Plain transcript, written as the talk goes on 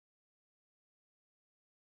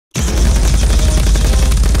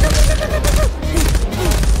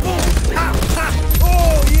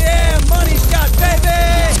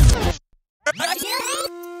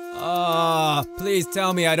Please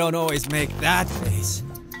tell me I don't always make that face.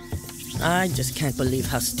 I just can't believe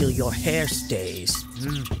how still your hair stays.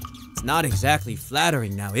 It's not exactly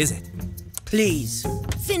flattering now, is it? Please,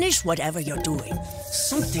 finish whatever you're doing.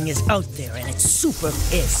 Something is out there and it's super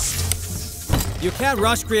pissed. You can't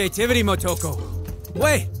rush creativity, Motoko.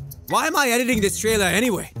 Wait, why am I editing this trailer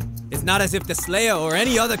anyway? It's not as if the Slayer or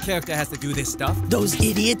any other character has to do this stuff. Those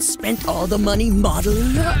idiots spent all the money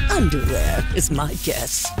modeling your underwear, is my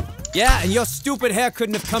guess. Yeah, and your stupid hair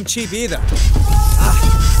couldn't have come cheap either.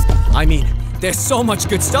 I mean, there's so much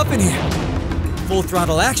good stuff in here. Full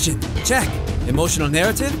throttle action, check. Emotional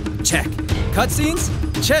narrative, check. Cutscenes,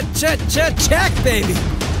 check, check, check, check, baby.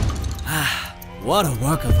 What a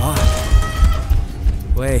work of art.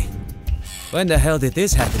 Wait, when the hell did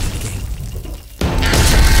this happen in the game?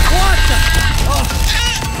 What the? Oh.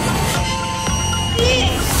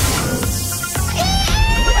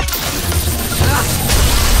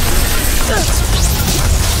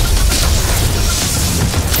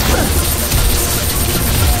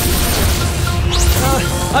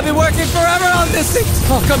 I've been working forever on this thing!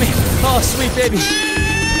 Oh, come here. Oh, sweet baby.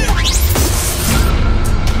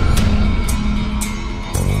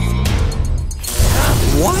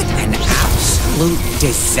 What an absolute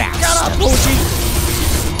disaster. Shut up, Bougie!